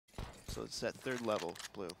So it's at 3rd level,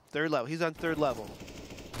 Blue. 3rd level. He's on 3rd level.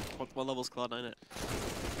 What level's Cloud9 at?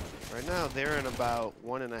 Right now, they're in about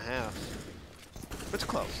 1.5. It's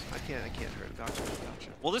close. I can't hurt him. Gotcha.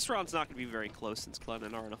 Well, this round's not going to be very close since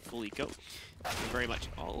Cloud9 are in a full eco. Very much.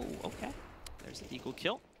 Oh, okay. There's an equal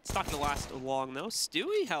kill. It's not going to last long, though.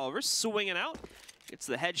 Stewie, however, swinging out. Gets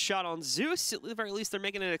the headshot on Zeus. At the very least, they're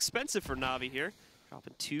making it expensive for Navi here.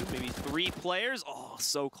 Dropping 2, maybe 3 players. Oh,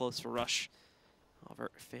 so close for Rush.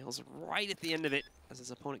 However, fails right at the end of it as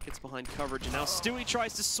his opponent gets behind coverage. And now Stewie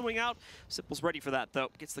tries to swing out. s1mple's ready for that, though.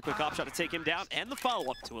 Gets the quick op shot to take him down and the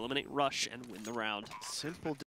follow-up to eliminate Rush and win the round. s1mple